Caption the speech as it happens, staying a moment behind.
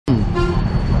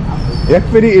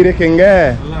எப்படி இருக்கீங்க?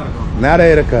 நல்லா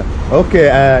இருக்கு. Okay,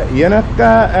 எனக்கு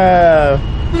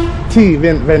டீ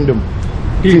வேண்டும்.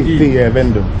 டீ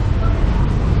வேண்டும்.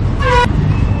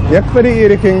 எப்படி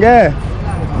இருக்கீங்க?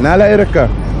 நல்லா இருக்கு.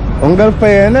 உங்கள்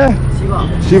பெயர் என்ன?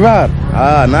 சிவா.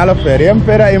 நல்ல பேர். என்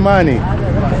பேர் இமானி.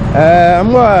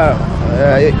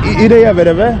 இடையா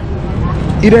வரவே?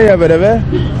 இடையா வரவே?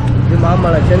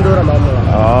 மாம்பழ செந்தூர மாம்பழம்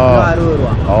 60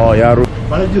 ரூபாய். யாரு?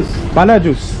 Pala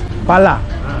juice. Pala.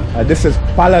 This is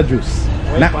pala juice.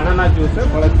 Banana juice,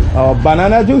 pala juice.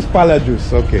 Banana juice, pala juice.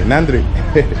 Okay, Nandri.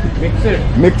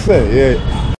 Mixer, yeah.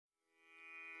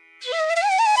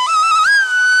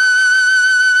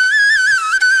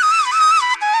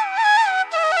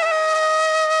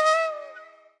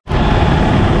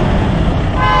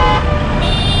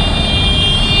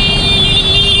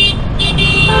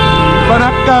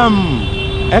 Vanakkam.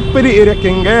 Ekpedi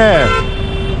irekenge.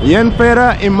 Yen pera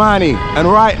Imani, and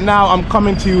right now I'm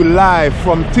coming to you live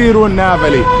from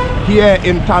Tirunelveli here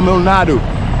in Tamil Nadu.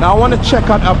 Now I want to check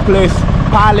out a place,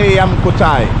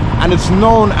 Kalidaikurichi, and it's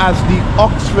known as the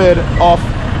Oxford of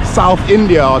South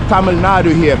India or Tamil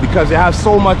Nadu here because it has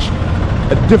so much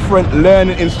different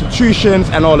learning institutions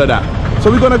and all of that. So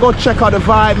we're gonna go check out the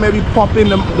vibe, maybe pop in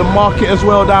the market as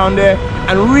well down there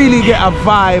and really get a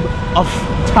vibe of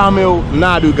Tamil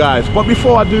Nadu, guys. But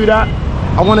before I do that,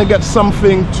 I want to get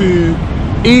something to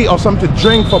eat or something to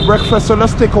drink for breakfast. So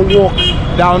let's take a walk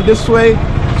down this way.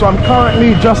 So I'm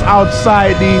currently just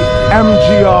outside the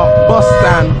MGR bus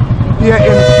stand here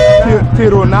in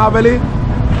Tirunelveli.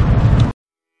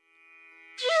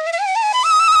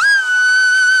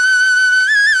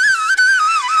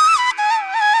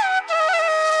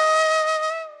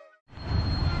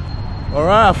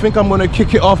 Alright, I think I'm going to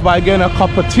kick it off by getting a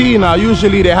cup of tea. Now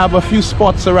usually they have a few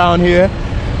spots around here.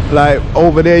 Like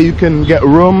over there you can get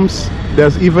rooms.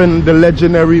 There's even the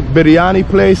legendary biryani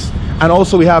place, and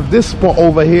also we have this spot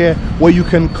over here where you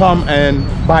can come and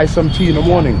buy some tea in the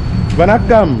morning.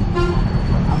 Vanakkam.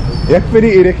 Ekpedi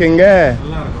irukkinga?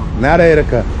 Nalla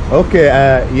irukka. Okay,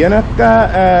 எனக்கு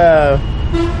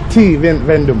tea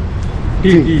வேண்டும்.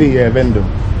 Tea வேண்டும்.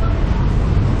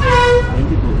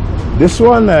 This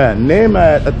one name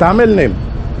a Tamil name.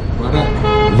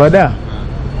 Vada.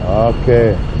 Okay.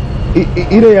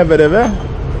 Idea whatever.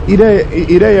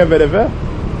 Idea whatever.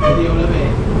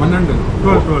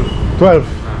 12.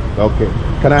 Okay.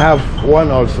 Can I have one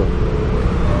also?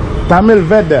 Tamil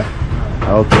Veda.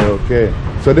 Okay.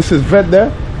 So this is Veda.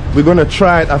 We're gonna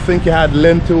try it. I think it had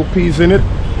lentil peas in it.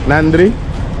 Nandri.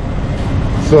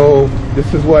 So this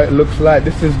is what it looks like.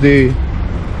 This is the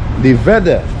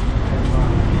Veda.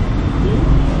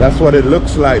 That's what it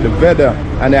looks like, the Veda.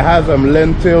 And it has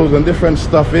lentils and different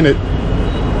stuff in it.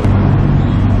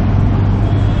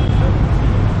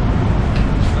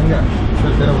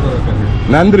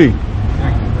 Nandri.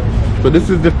 So this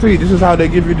is the tea. This is how they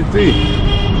give you the tea.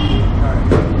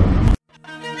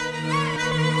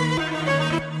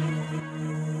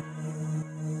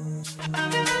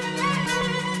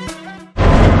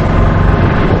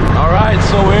 Alright,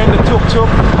 so we're in the tuk-tuk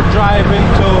driving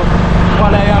to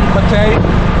Kalidaikurichi,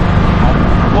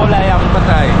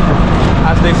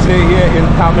 as they say here in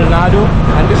Tamil Nadu,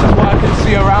 and this is what I can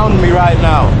see around me right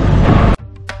now.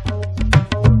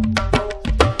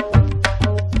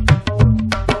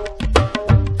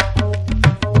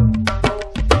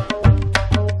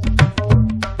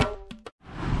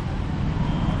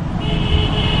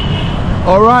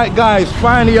 Alright guys,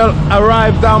 finally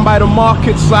arrived down by the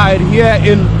market side here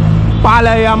in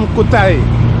Kalidaikurichi,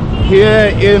 here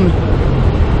in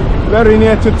very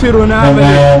near to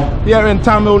Tirunelveli, here in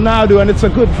Tamil Nadu, and it's a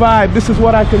good vibe. This is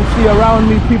what I can see around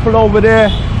me, people over there,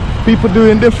 people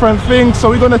doing different things. So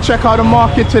we're going to check out the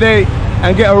market today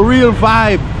and get a real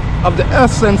vibe of the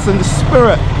essence and the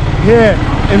spirit here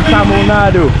in Tamil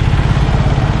Nadu.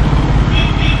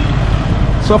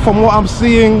 So from what I'm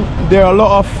seeing, there are a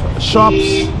lot of shops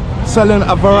selling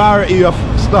a variety of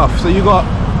stuff. So you got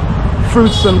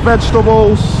fruits and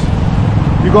vegetables,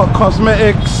 you got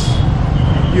cosmetics,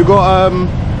 you got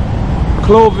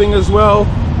clothing as well,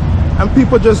 and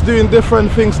people just doing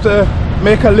different things to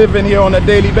make a living here on a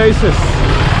daily basis.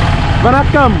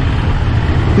 Vanakkam.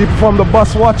 People from the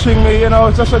bus watching me, you know,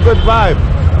 it's just a good vibe.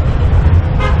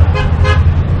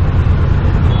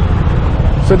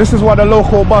 So this is what the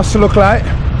local bus look like.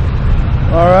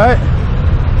 Alright.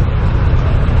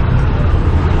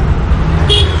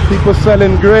 People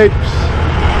selling grapes.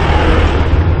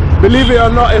 Believe it or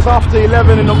not, it's after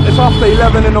 11 in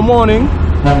the morning.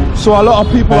 So a lot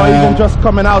of people are even just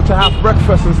coming out to have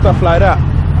breakfast and stuff like that.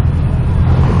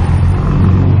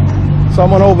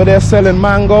 Someone over there selling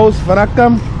mangoes.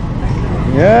 Vanakkam.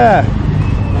 Yeah.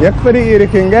 Yakpari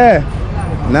irikinge.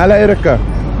 Nala irika.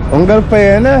 Ungal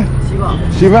payene?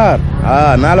 Shiva.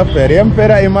 Ah, nala peri.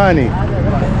 Empera imani.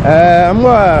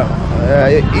 Amwa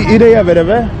ideya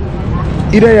vereve?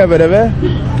 Ideya vereve?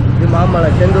 This mamala,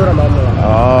 Chendura mamala.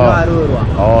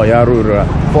 Oh, yarura.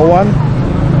 For one?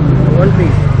 One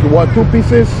piece. What, 2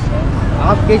 pieces?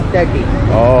 Half kg 30.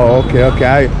 Oh,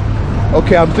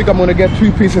 okay. I think I'm gonna get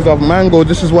 2 pieces of mango.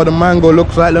 This is what the mango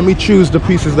looks like. Let me choose the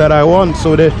pieces that I want.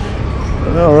 So they,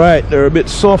 all right, they're a bit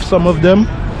soft, some of them.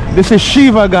 This is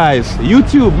Shiva, guys.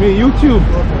 YouTube.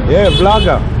 Yeah,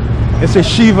 vlogger. This is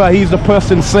Shiva. He's the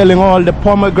person selling all the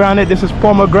pomegranate. This is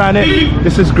pomegranate,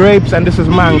 this is grapes, and this is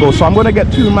mango. So I'm gonna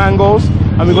get 2 mangoes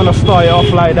and we're gonna start it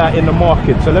off like that in the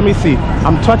market. So let me see.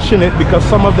 I'm touching it because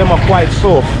some of them are quite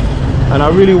soft and I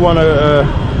really want to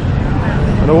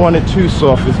I don't want it too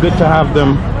soft. It's good to have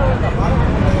them,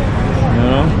 you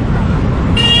know,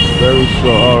 very soft.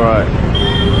 All right.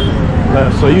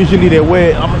 So usually they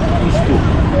weigh, how much is two?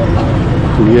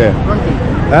 Yeah. 20.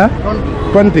 Huh?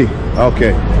 20.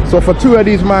 Okay. So for 2 of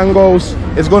these mangoes,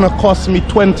 it's gonna cost me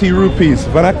 20 rupees.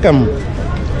 Vanakkam.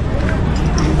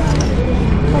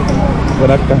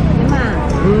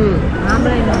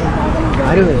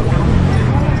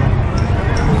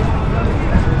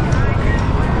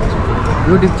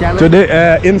 YouTube channel.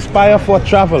 Today, Inspire for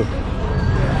Travel.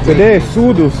 Today,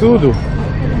 Sudu.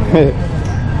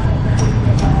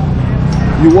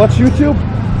 You watch YouTube?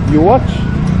 You watch?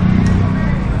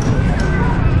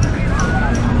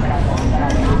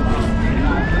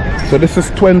 So this is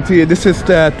 20. This is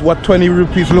what 20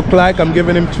 rupees look like. I'm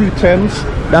giving him 2 10s.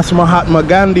 That's Mahatma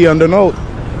Gandhi on the note.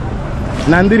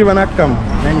 Nandiri Vanakkam.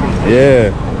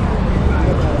 Yeah.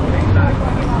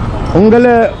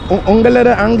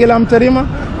 Ungale Angilam Terima?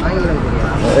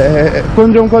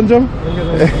 Konjom.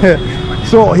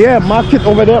 So here, market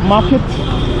over there, market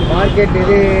is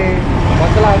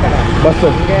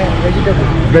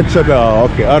vegetable.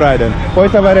 Okay, alright then.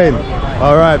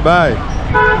 Alright, bye.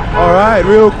 Alright,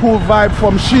 real cool vibe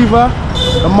from Shiva,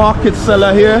 the market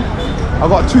seller here. I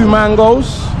got 2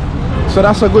 mangoes, so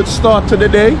that's a good start to the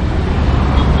day.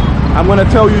 I'm gonna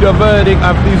tell you the verdict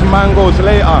of these mangoes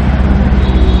later.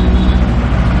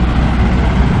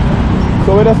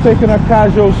 So we're just taking a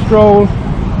casual stroll.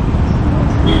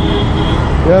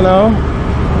 You know,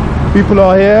 people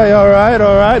are here. You alright?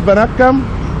 Vanakkam?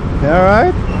 You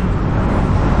alright?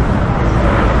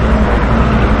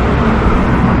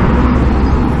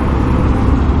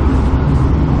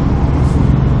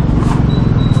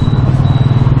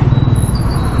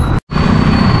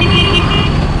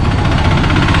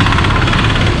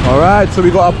 Alright, so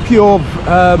we got a pure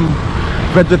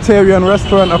vegetarian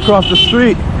restaurant across the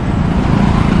street.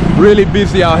 Really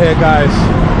busy out here, guys.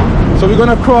 So we're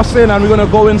gonna cross in and we're gonna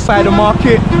go inside the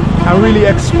market and really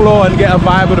explore and get a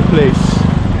vibe of the place.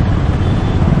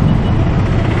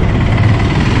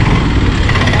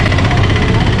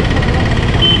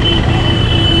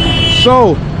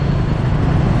 So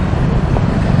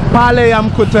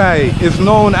Palayamkutai is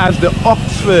known as the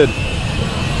Oxford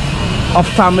of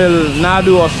Tamil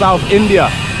Nadu or South India,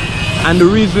 and the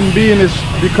reason being is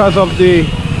because of the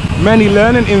many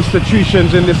learning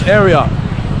institutions in this area.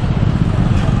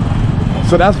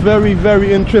 So that's very,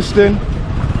 very interesting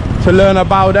to learn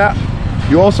about that.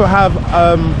 You also have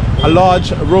a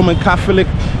large Roman Catholic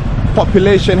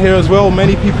population here as well.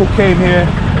 Many people came here,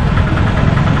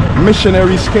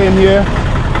 missionaries came here,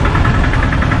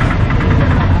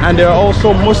 and there are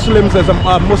also Muslims. There's a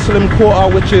Muslim quarter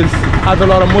which has a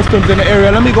lot of Muslims in the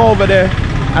area. Let me go over there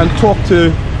and talk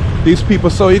to these people.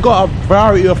 So you got a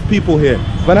variety of people here.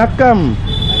 Vanakkam.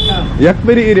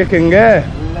 Yakbiri irikenge.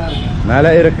 Nala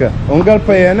irika. Ungal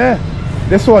payene.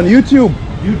 This one, YouTube.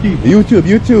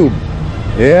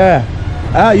 Yeah.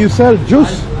 Ah, you sell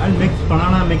juice? And mix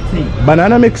banana mixing.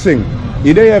 Banana mixing.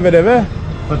 Ide evedeve?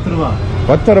 10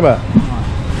 rupees.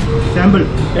 Sample.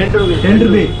 10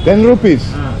 rupees. 10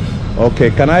 rupees. Okay,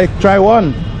 can I try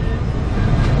one?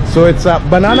 So it's a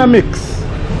banana mix.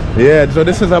 Yeah, so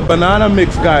this is a banana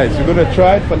mix, guys. You're gonna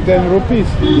try it for 10 rupees.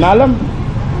 Nalam?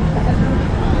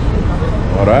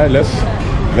 Alright,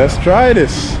 let's try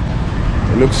this.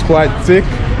 It looks quite thick.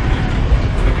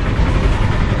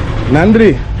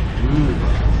 Nandri.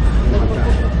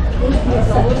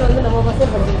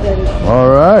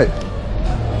 Alright.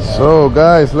 So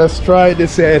guys, let's try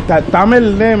this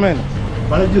Tamil name.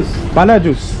 Pala juice. Pala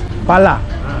juice. Pala.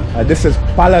 This is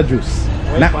pala juice.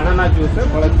 Banana juice,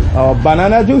 pala juice. Oh,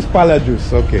 banana juice, pala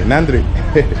juice. Okay, Nandri.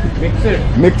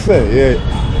 Mixer, yeah.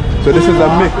 So this is a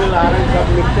mix.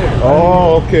 Orange, mixed.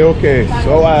 Oh, okay.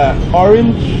 So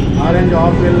orange,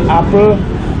 apple,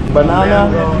 banana,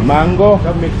 mango,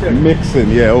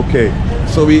 mixing. Yeah, okay.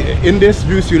 So in this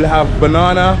juice you'll have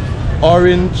banana,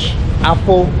 orange,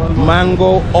 apple,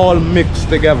 mango, all mixed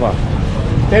together.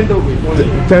 10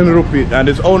 rupees. 10 rupees, and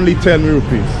it's only 10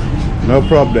 rupees. No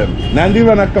problem. Nandi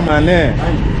wana kamane.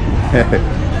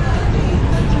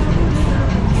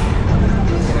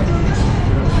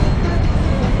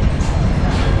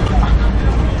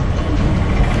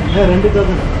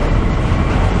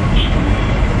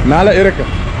 Nala iraka.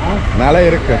 Nala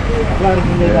iraka.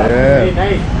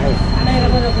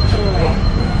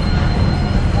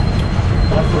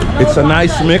 It's a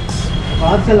nice mix.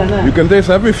 You can taste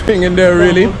everything in there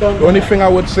really. The only thing I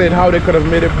would say is how they could have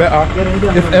made it better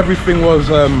if everything was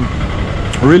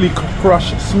really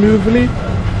crushed smoothly,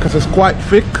 because it's quite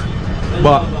thick,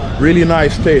 but really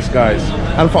nice taste, guys.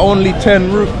 And for only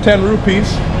 10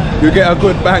 rupees, you get a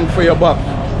good bang for your buck.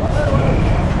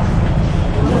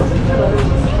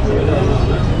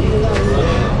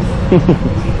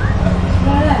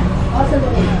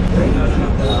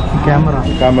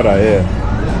 Camera, yeah.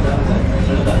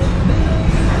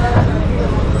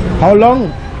 How long?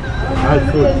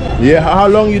 Yeah, how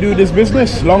long you do this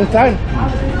business? Long time.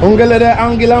 Ungala de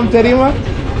Angilam terima?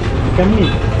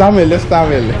 Tamil, it's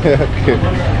Tamil. Okay.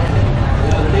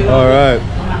 All right,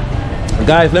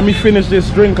 guys, let me finish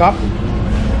this drink up,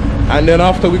 and then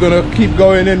after we're gonna keep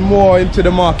going in more into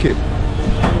the market.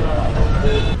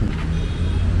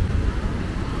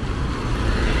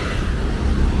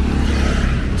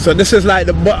 So this is like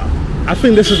the I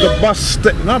think this is the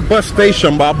not bus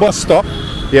station, but a bus stop.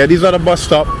 Yeah, these are the bus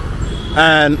stop.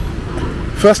 And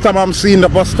first time I'm seeing the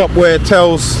bus stop where it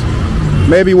tells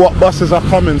maybe what buses are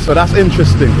coming, so that's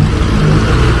interesting.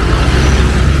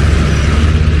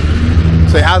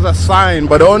 So it has a sign,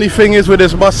 but the only thing is with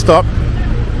this bus stop,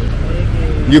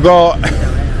 you got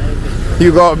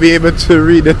to be able to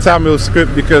read the Tamil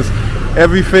script, because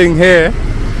everything here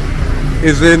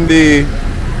is in the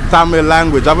Tamil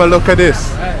language. Have a look at this.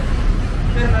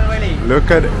 Look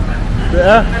at it.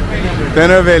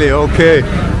 Tirunelveli, okay.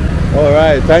 All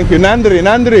right, thank you.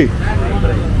 Nandri.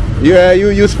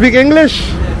 You speak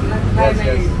English?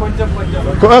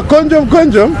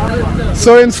 Konjam.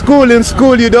 So in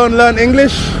school you don't learn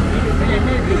English?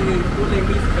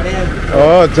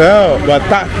 Oh, tell. But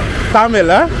Tamil,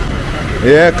 huh?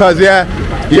 Yeah, cause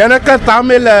Yanaka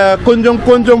Tamil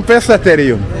konjam pesa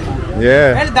teriyum.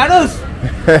 Yeah. Well, Danush,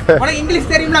 what English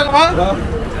teriyum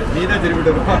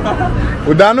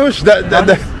Danush,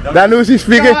 Danush is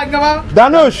speaking.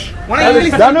 Danush,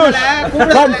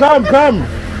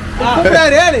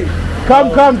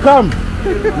 come.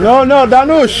 No,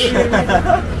 Danush.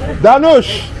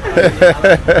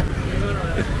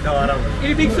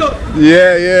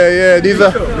 Yeah. These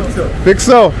are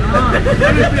Pixo.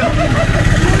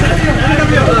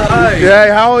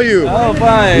 Yeah, how are you? Oh,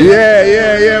 fine.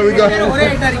 Yeah, we got.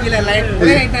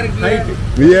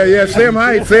 Yeah, same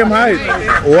height.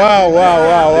 Wow.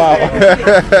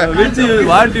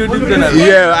 What YouTube channel?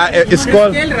 Yeah, it's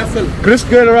called Chris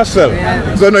Gale Russell.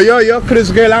 So no, you're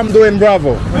Chris Gale, I'm doing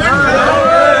Bravo.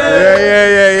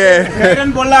 Yeah.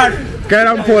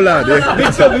 Cheran Pollard.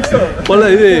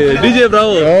 Pollard, DJ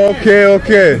Bravo.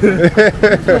 Okay.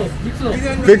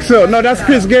 Pixo. No, that's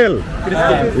Chris Gale.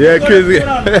 Yeah, Chris Gale.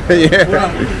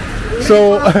 Yeah.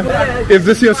 So, is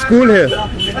this your school here?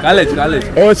 College.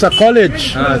 Oh, it's a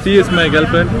college. She is my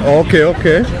girlfriend.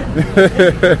 Okay.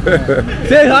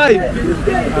 Say hi.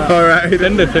 All right.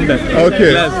 Send it.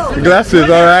 Okay. Glasses.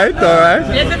 All right.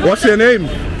 What's your name?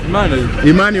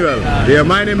 Emmanuel. Yeah,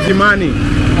 my name's Imani.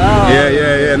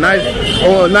 Yeah. Nice.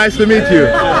 Oh, nice to meet you.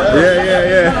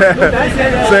 Yeah.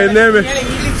 Say name.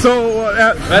 So,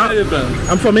 where are you from?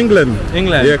 I'm from England.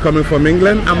 England. Yeah, coming from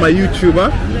England. I'm a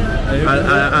YouTuber.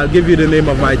 I'll give you the name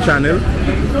of my channel. You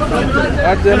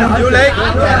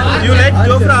like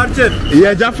Jofra Archer?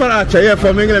 Yeah, Jafar Archer. Yeah,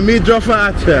 from England. Me, Jafar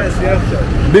Archer.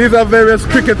 Yes. These are various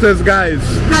cricketers, guys.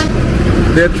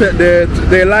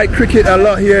 They like cricket a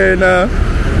lot here in.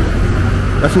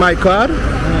 That's my card.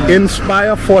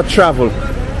 Inspire for Travel.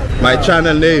 My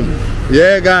channel name.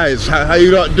 Yeah, guys. How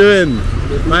you lot doing?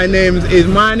 My name is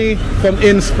Imani from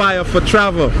Inspire for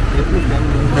Travel.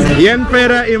 Yen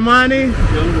pera Imani,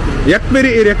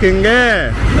 yakpiri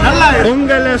irekinge.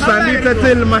 Ungale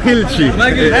sanitatil mahilchi.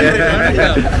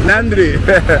 Nandri.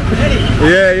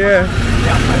 Yeah.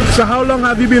 So how long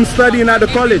have you been studying at the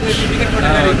college?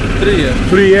 3 years.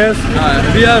 3 years?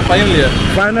 We are final year.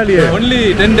 Final year?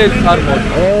 Only 10 days are more.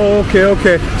 Oh,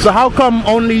 okay. So how come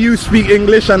only you speak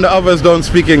English and the others don't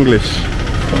speak English?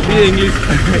 English.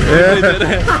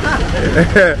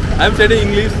 I'm studying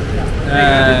English.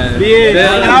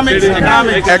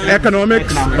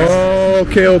 Economics. Oh,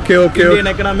 okay, okay, okay. Indian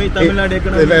economy, Tamil Nadu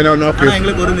economy. No, no, okay.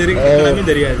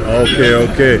 Okay,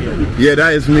 okay. Yeah,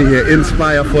 that is me here.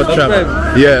 Inspire for travel.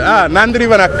 Yeah. Nandri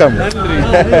Vanakkam.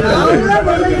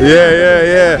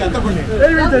 Yeah.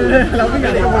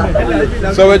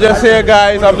 So we're just here,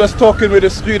 guys. I'm just talking with the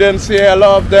students here. A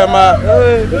lot of them are.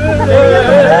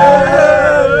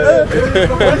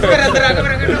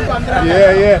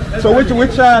 Yeah. So which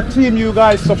team you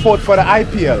guys support for the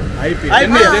IPL?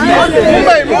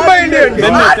 Mumbai Indians.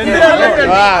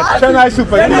 Chennai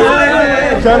Super Team.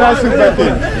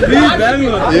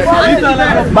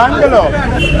 Bangalore.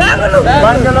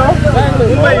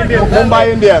 Mumbai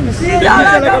Indians.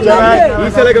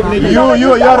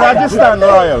 You're Rajasthan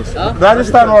Royals.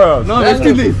 Rajasthan Royals. No, West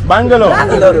Indies. Bangalore.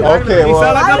 Okay.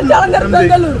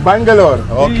 Bangalore.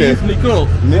 Okay.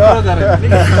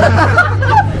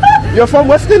 You're from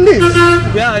West Indies?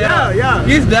 Yeah.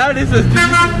 His dad is West Indies,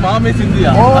 his mom is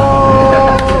India.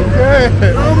 Oh, okay.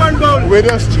 We're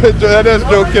just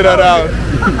joking around.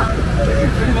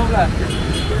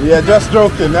 Yeah, just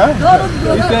joking, huh?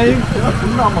 He's saying,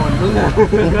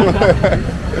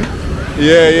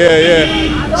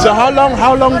 Yeah. So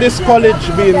how long this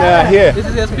college been here? this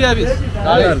is SP office.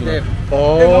 College.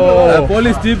 Oh.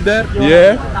 Police jeep there.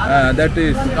 Yeah. That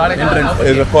is entrance.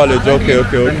 It's a college. Okay.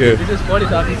 This is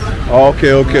police office.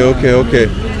 Okay.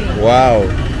 Wow.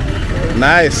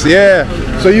 Nice. Yeah.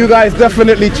 So you guys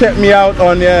definitely check me out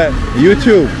on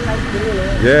YouTube.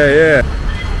 Yeah.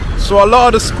 So a lot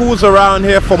of the schools around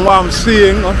here, from what I'm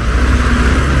seeing,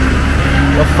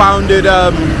 were founded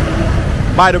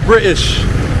by the British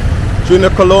during the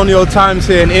colonial times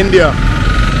here in India.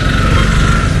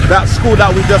 That school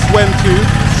that we just went to,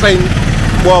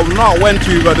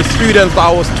 but the students that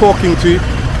I was talking to,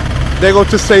 they go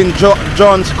to St.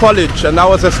 John's College, and that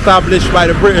was established by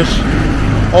the British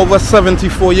over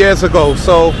 74 years ago.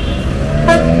 So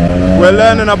we're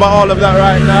learning about all of that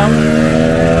right now.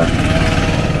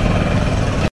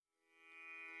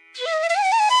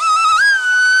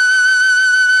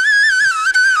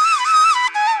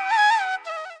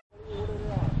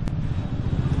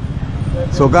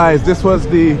 So guys, this was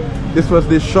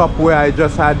the shop where I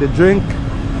just had the drink,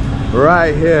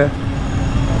 right here.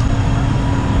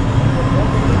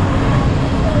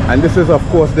 And this is of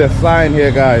course their sign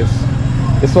here, guys.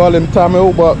 It's all in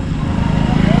Tamil, but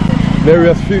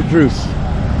various fruit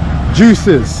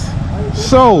juices.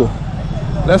 So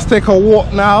let's take a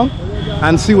walk now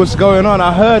and see what's going on.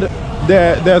 I heard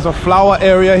there's a flower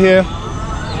area here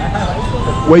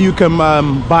where you can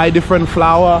buy different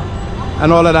flour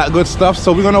and all of that good stuff.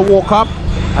 So we're gonna walk up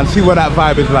and see what that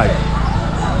vibe is like.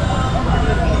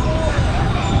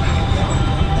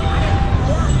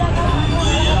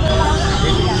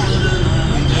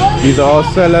 These are all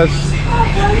sellers.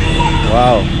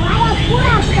 Wow.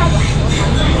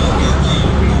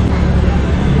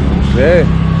 Hey,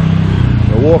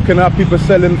 we're walking up, people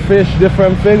selling fish,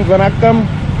 different things when I come.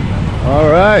 All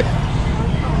right.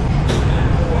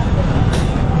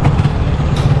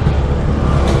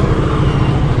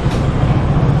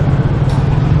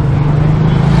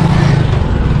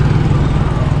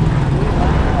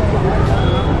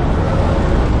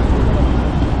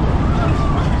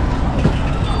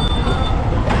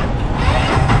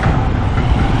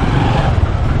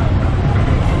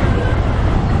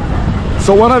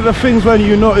 So one of the things when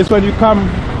you notice when you come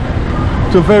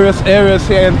to various areas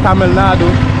here in Tamil Nadu,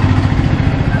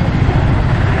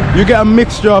 you get a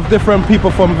mixture of different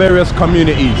people from various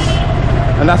communities,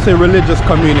 and that's the religious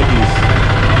communities.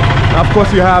 Now, of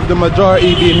course you have the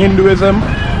majority being Hinduism,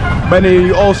 but then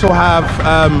you also have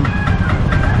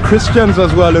Christians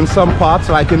as well in some parts.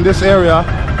 Like in this area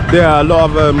there are a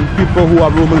lot of people who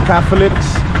are Roman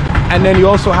Catholics. And then you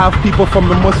also have people from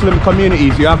the Muslim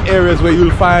communities. You have areas where you'll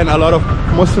find a lot of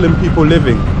Muslim people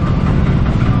living.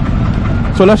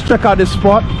 So let's check out this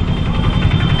spot.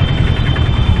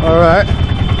 All right.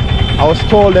 I was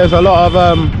told there's a lot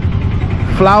of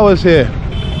flowers here.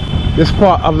 This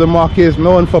part of the market is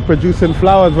known for producing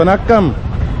flowers. Vanakkam.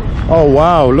 Oh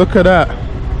wow, look at that.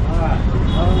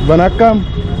 Vanakkam.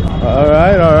 All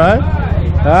right.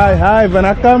 Hi,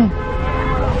 Vanakkam.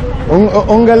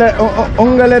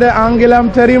 Ungale de Angilam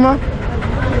Terima?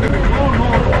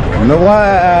 No,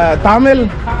 Tamil.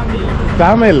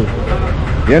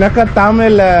 Yenaka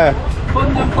Tamil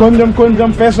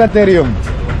Kunjam Pesa Terium.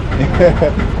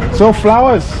 So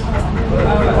flowers.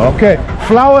 Okay.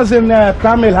 Flowers in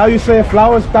Tamil. How you say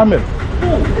flowers Tamil?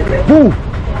 Poo.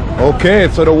 Okay,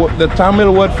 so the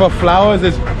Tamil word for flowers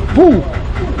is poo.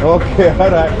 Okay,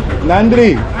 alright.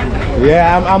 Nandri.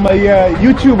 Yeah, I'm a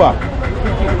YouTuber.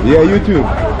 Yeah, YouTube.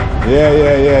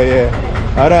 Yeah.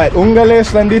 Alright, Ungale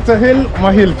Sandita Hill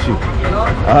Mahilchi.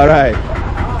 All right.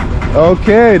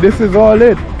 Okay, this is all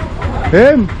it.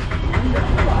 Him.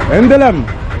 Endelam.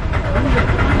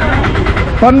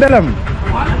 Pandelam.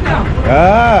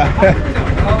 Ah.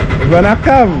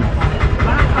 Vanakam.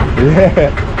 Yeah.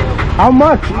 How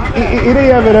much? It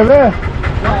is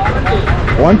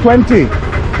 120.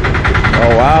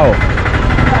 Oh wow.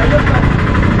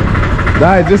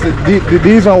 Guys,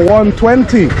 these are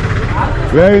 120.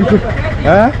 Very interesting.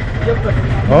 Huh?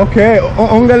 Okay.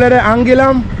 Ungalere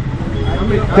Angilam?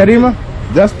 Terima?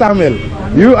 Just Tamil.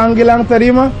 You Angilang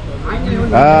Terima?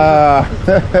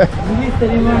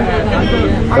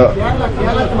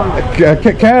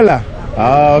 Kerala.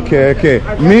 Ah, okay.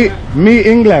 Me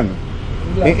England.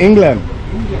 England.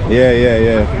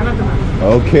 Yeah.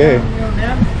 Okay.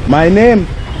 My name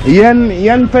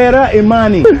Yen Pera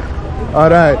Imani. All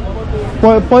right.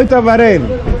 Poita Varen.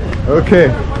 Okay.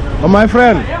 Oh, my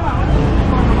friend.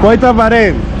 Poita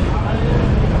Varen.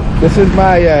 This is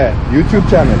my YouTube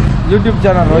channel. YouTube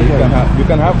channel. Okay.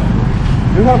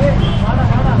 You have.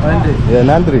 Nandri. Yeah,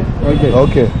 Nandri.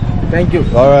 Okay. Thank you.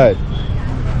 All right.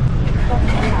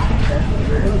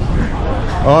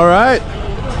 All right.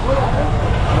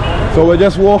 So we're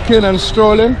just walking and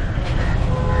strolling.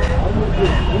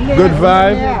 Good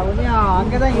vibe.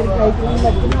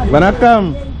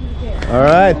 Vanakkam. All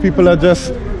right. People are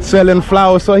just selling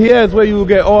flowers. So here's where you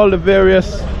get all the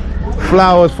various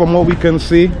flowers from what we can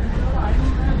see.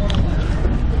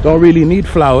 Don't really need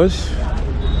flowers.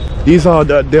 These are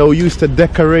they'll use to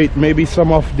decorate maybe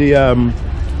some of the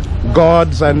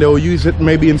gods, and they'll use it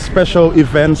maybe in special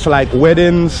events like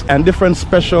weddings and different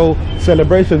special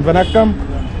celebrations. Vanakkam,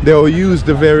 they'll use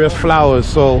the various flowers.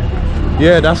 So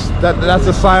yeah, that's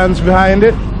the science behind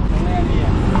it.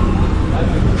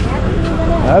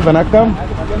 Vanakkam.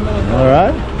 All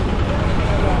right.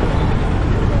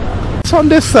 It's on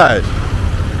this side.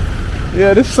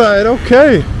 Yeah, this side.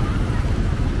 Okay.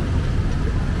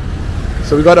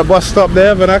 So we got a bus stop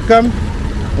there, Vanakkam.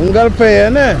 Ungal pe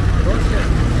ne?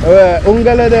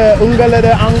 Ungala de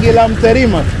Angilam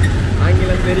Terima.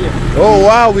 Angilam Terima. Oh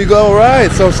wow, we go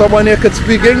right. So someone here could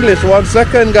speak English. 1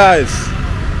 second, guys.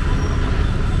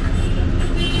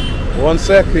 1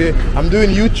 sec. I'm doing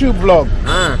YouTube vlog.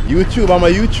 YouTube. I'm a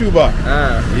YouTuber.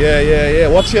 Yeah.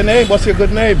 What's your name? What's your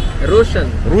good name?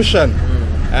 Roshan.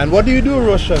 And what do you do,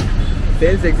 Roshan?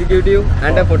 Sales executive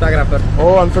and a photographer.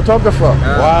 Oh, and photographer.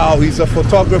 Wow, he's a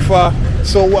photographer.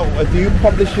 So what do you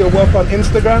publish your work on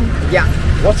Instagram? Yeah.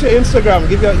 What's your Instagram?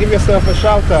 Give yourself a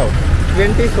shout out.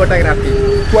 20s photography.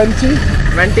 20?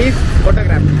 20s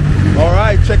photography. All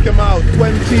right, check him out.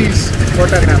 20s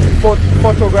photography.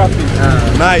 Photography.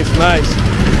 Nice.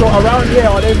 So around here,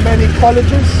 are there many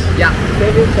colleges? Yeah.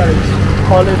 David College.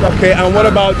 Okay, and what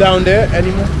about down there?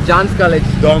 Any more? John's College.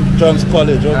 John's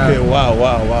College. Okay.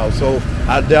 Wow. So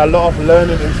there are a lot of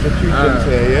learning institutions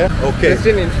here. Yeah. Okay.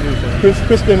 Christian institution.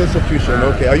 Christian institution.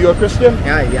 Okay. Are you a Christian?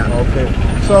 Yeah. Okay.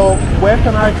 So where's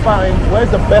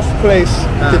the best place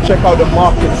to check out the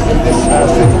markets in this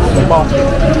city? The market.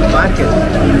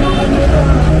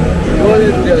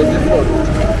 This road.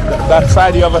 That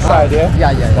side, the other side, yeah?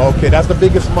 Yeah. Okay, that's the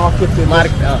biggest market in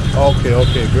Market.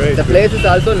 Okay, great. The place is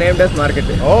also named as market.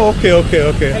 Oh, okay.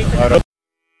 All right.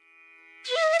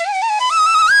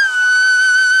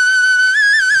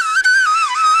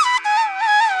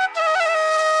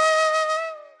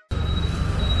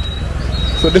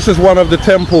 So this is one of the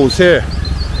temples here.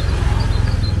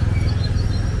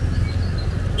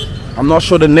 I'm not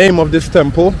sure the name of this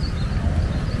temple,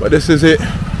 but this is it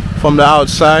from the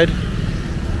outside.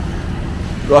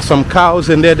 Got some cows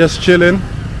in there just chilling.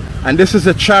 And this is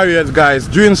a chariot, guys.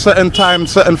 During certain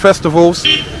times, certain festivals,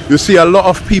 you see a lot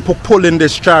of people pulling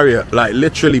this chariot, like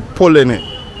literally pulling it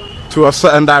to a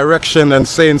certain direction and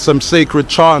saying some sacred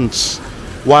chants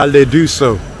while they do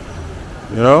so.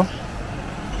 You know?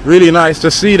 Really nice to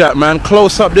see that, man.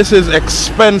 Close up. This is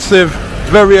expensive,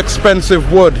 very expensive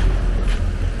wood.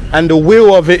 And the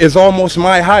wheel of it is almost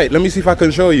my height. Let me see if I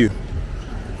can show you.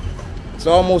 It's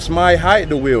almost my height,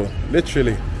 the wheel,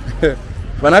 literally.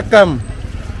 Vanakkam.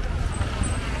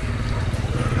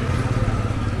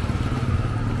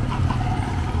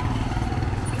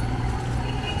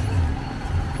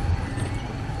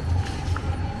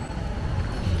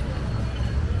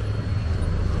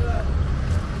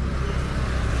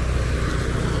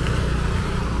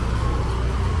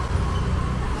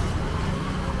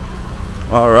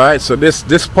 All right, so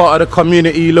this part of the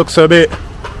community looks a bit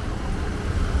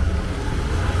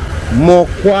more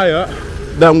quiet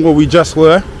than where we just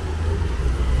were.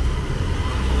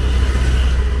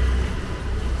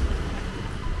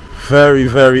 Very,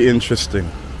 very interesting.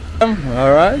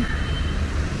 All right.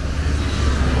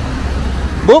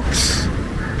 Books.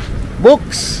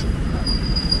 Books.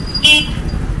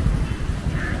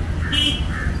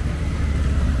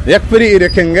 Jak piri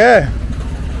irekenge?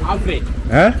 Afraid.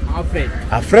 Huh? Afraid.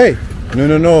 Afraid?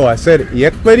 No. I said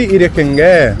jak piri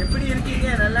irekenge?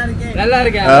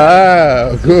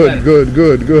 Ah,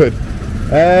 good.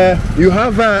 You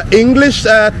have English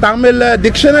Tamil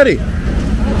dictionary.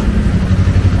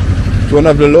 It's one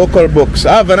of the local books.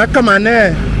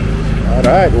 Vanakamane. All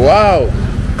right. Wow.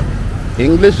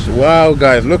 English. Wow,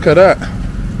 guys, look at that.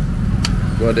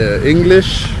 Got the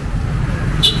English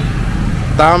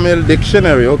Tamil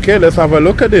dictionary. Okay, let's have a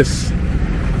look at this.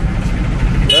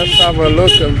 Let's have a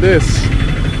look at this.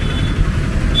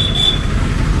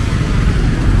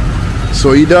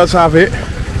 So he does have it,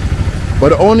 but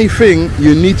the only thing,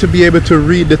 you need to be able to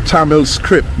read the Tamil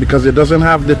script because it doesn't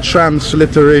have the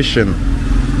transliteration.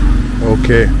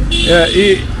 Okay. Yeah,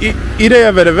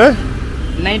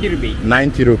 90 rupees.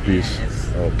 90 rupees. Yes.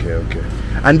 Okay.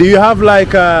 And do you have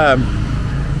like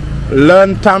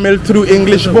learn Tamil through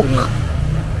English book?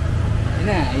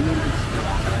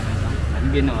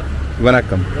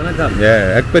 Vanakkam.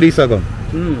 Yeah, ekpari sagam.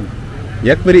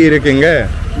 Ekpari irekenge?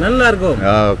 Nalla irukum.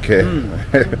 Okay.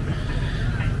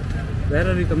 Where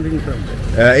are you coming from?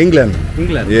 England.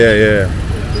 England. Yeah.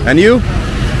 And you?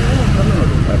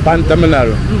 Tamil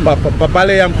Nadu.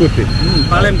 Palayam Kuti.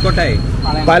 Palayam Kotai.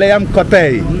 Palayam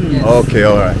Kotai. Yes. Okay,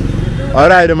 alright.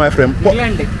 Alright, my friend.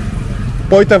 England.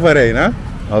 Poita Varai, na?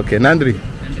 Okay, Nandri.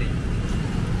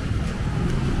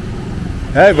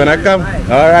 Hey, Vanakkam.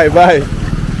 Alright, bye.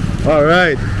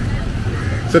 Alright.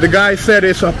 So the guy said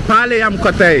it's a Palayam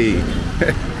Kotai.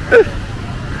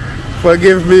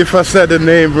 Forgive me if I said the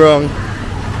name wrong.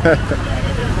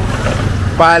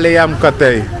 Palayam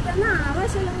Kotai.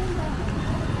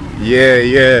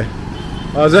 Yeah.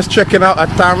 I was just checking out a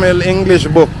Tamil English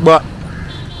book, but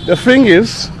the thing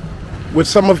is, with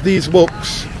some of these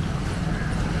books,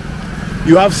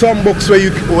 you have some books where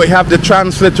you have the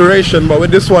transliteration, but with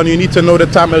this one you need to know the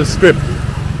Tamil script.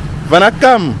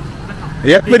 Vanakkam.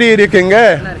 Yakpiri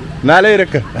irikenge? Nale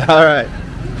irika. Alright.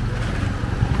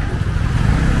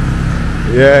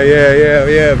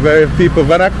 Yeah. Very people.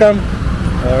 Vanakkam.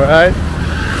 Alright.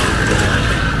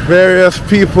 Various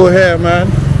people here, man.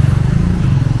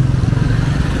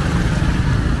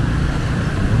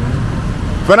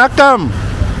 Vanakkam.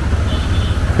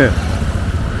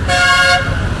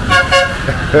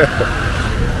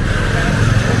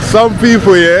 Some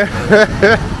people, yeah.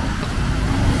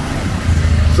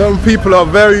 Some people are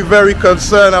very, very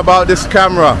concerned about this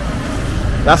camera.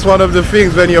 That's one of the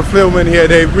things when you're filming here,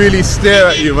 they really stare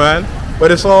at you, man.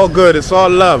 But it's all good, it's all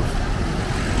love.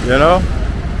 You know?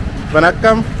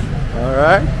 Vanakkam.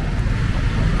 Alright.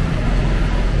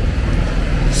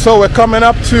 So we're coming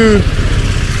up to,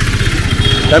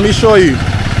 let me show you.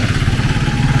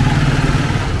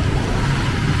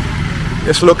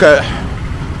 Let's look at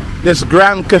this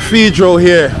grand cathedral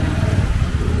here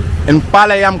in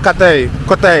Palayam Kotai.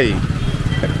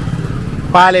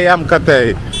 Palayam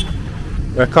Kotai.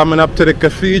 We're coming up to the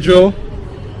cathedral.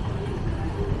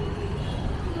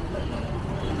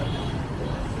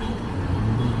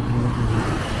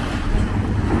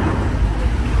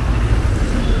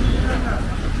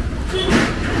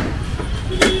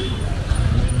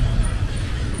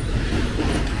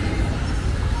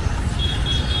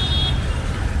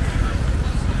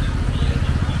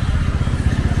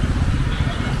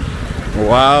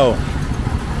 Wow.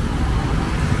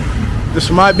 This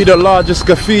might be the largest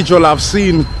cathedral I've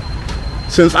seen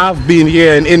since I've been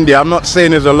here in India. I'm not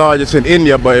saying it's the largest in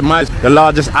India, but it might be the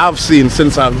largest I've seen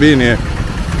since I've been here.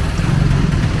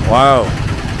 Wow.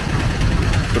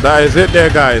 So that is it there,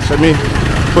 guys. Let me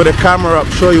put the camera up,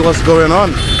 show you what's going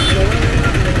on.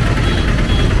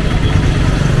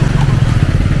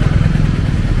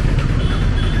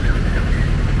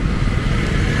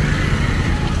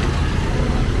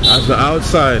 That's the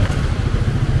outside.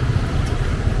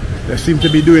 They seem to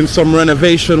be doing some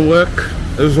renovation work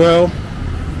as well.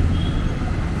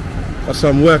 Got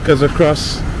some workers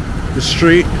across the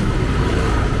street.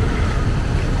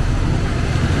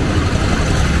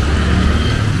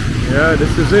 Yeah,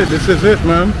 this is it,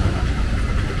 man.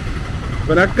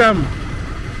 Vanakkam.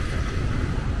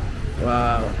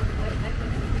 Wow.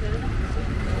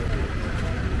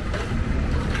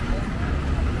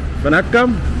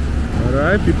 Vanakkam.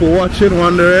 Alright, people watching,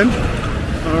 wondering.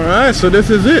 Alright, so this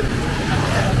is it.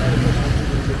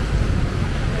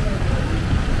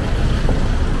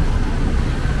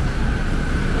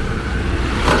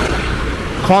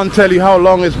 Can't tell you how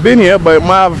long it's been here, but it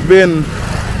might have been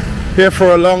here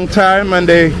for a long time, and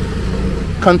they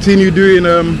continue doing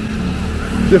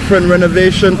different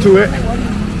renovation to it.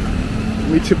 Let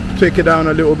me take it down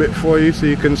a little bit for you so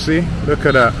you can see. Look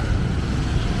at that.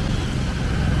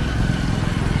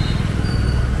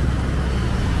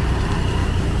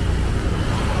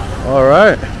 All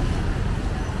right.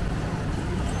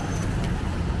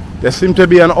 There seems to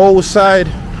be an old side.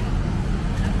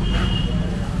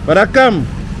 Vanakkam.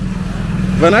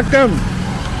 Vanakkam.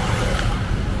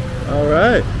 All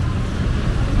right.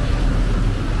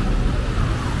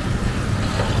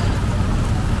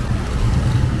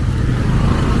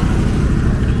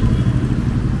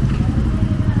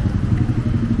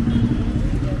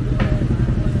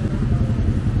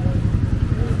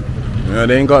 Yeah,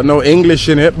 they ain't got no English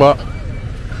in it, but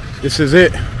this is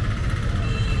it.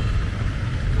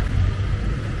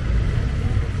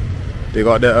 They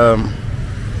got the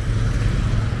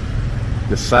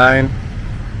sign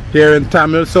here in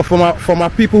Tamil. So for my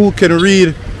people who can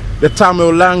read the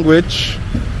Tamil language,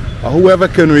 or whoever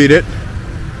can read it,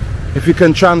 if you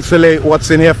can translate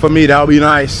what's in here for me, that would be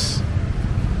nice.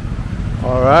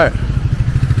 All right.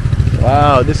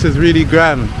 Wow, this is really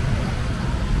grand.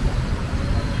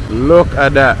 Look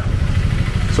at that.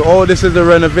 So all this is the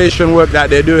renovation work that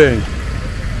they're doing.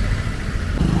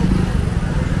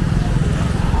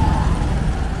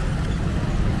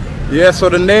 Yeah, so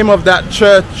the name of that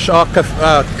church or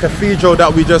cathedral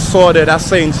that we just saw there, that's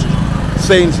Saint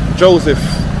Joseph.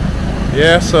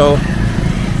 Yeah, so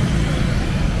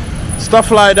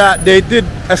stuff like that. They did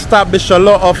establish a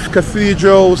lot of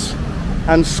cathedrals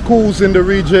and schools in the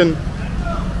region.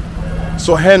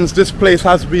 So hence this place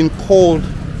has been called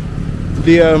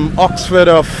the Oxford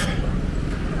of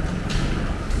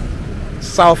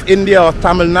South India or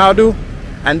Tamil Nadu.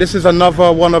 And this is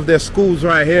another one of their schools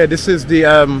right here. This is the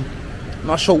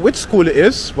not sure which school it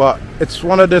is, but it's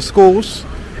one of their schools.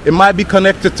 It might be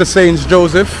connected to Saint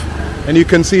Joseph, and you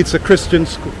can see it's a Christian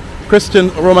school, Christian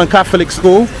Roman Catholic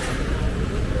school.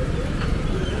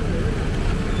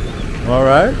 All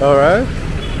right, all right.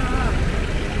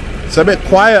 It's a bit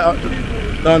quiet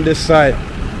on this side.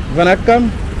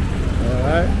 Vanakkam. All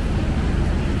right.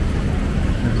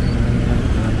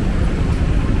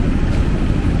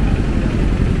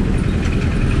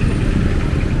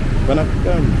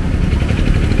 Vanakkam.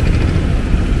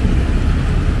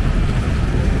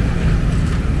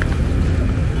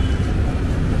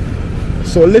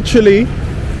 So literally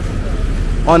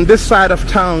on this side of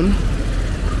town,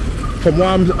 from what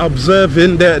I'm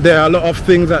observing, there are a lot of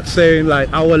things that say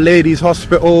like Our Lady's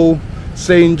Hospital,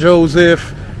 Saint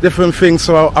Joseph, different things.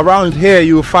 So around here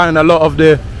you will find a lot of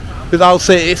because I'll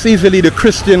say it's easily the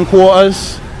Christian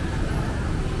quarters,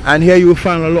 and here you will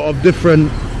find a lot of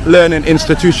different learning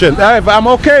institutions. Hey, I'm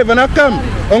okay, Vanakkam.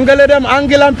 Ungaledam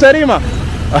Angilam Terima.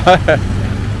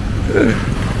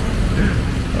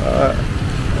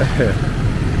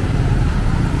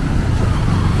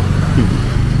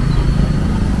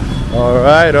 All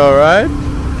right, all right.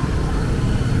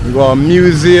 We got a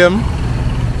museum.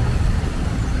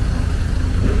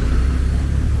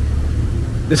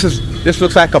 This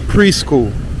looks like a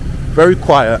preschool. Very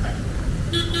quiet.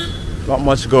 Not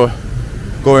much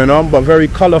going on, but very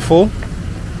colorful.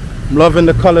 I'm loving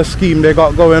the color scheme they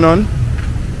got going on.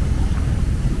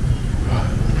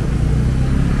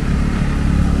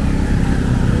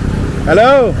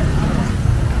 Hello.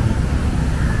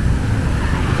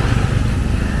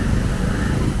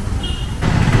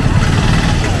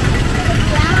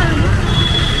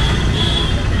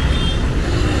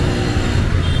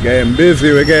 Getting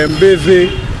busy, we're getting busy.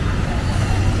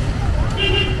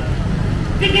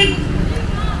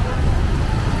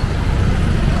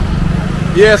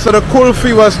 Yeah, so the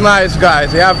kulfi was nice,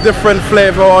 guys. They have different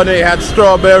flavor on it. It had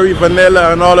strawberry,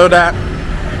 vanilla, and all of that.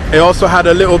 It also had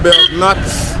a little bit of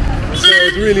nuts. So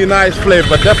it's really nice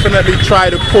flavor. Definitely try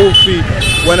the kulfi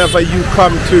whenever you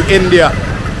come to India.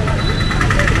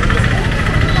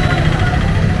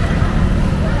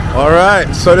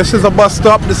 Alright, so this is a bus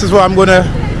stop. This is where I'm gonna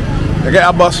get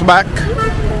a bus back.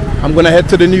 I'm gonna head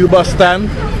to the new bus stand.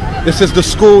 This is the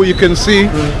school. You can see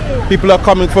people are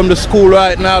coming from the school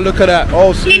right now. Look at that,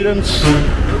 all students,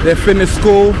 they finished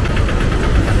school.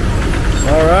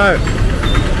 All right.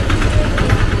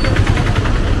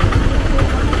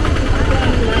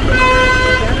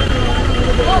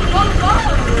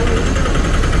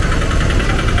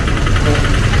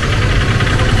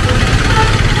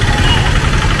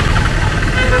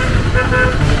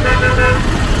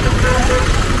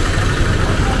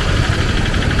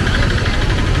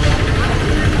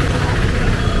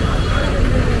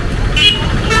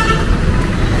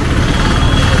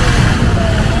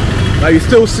 Now you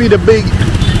still see the big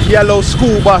yellow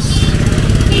school bus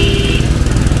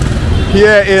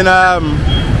here in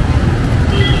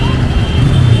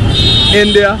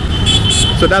India.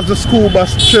 So that's the school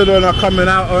bus children are coming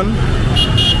out on.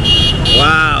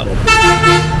 Wow.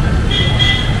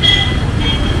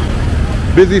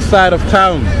 Busy side of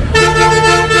town.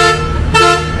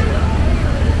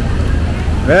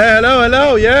 Hey, hello,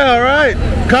 hello. Yeah, all right.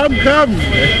 Come, come.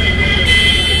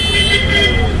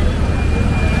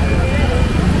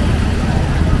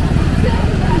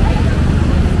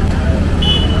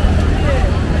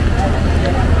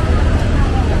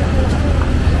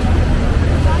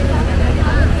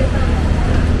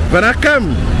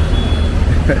 Vanakkam.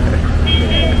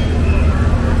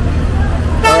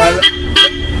 All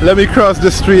right, let me cross the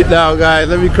street now, guys.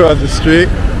 Let me cross the street.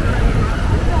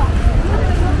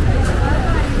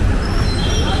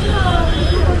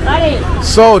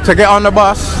 So to get on the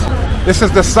bus, this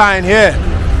is the sign here.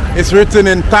 It's written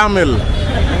in Tamil.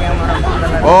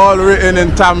 All written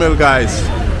in Tamil, guys.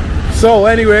 So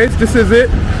anyways, this is it.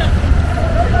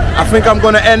 I think I'm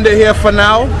gonna end it here for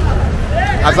now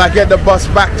as I get the bus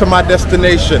back to my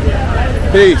destination.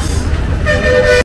 Peace.